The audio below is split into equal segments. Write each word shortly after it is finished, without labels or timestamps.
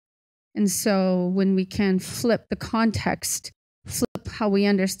And so when we can flip the context, flip how we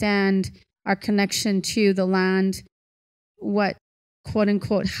understand our connection to the land, what quote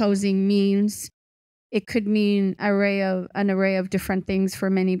unquote housing means, it could mean an array of different things for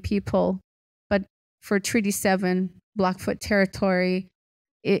many people. But for Treaty 7, Blackfoot territory,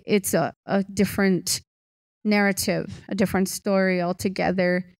 it's a different narrative, a different story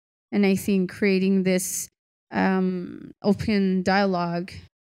altogether. And I think creating this open dialogue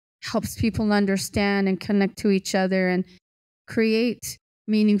helps people understand and connect to each other and create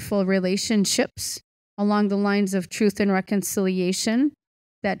meaningful relationships along the lines of truth and reconciliation,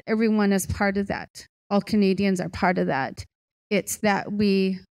 that everyone is part of that. All Canadians are part of that. It's that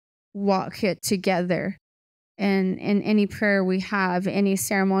we walk it together. And in any prayer we have, any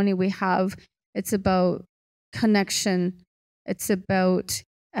ceremony we have, it's about connection. It's about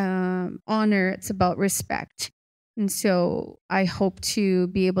honor. It's about respect. And so I hope to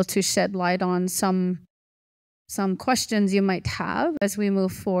be able to shed light on some questions you might have as we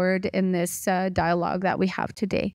move forward in this dialogue that we have today.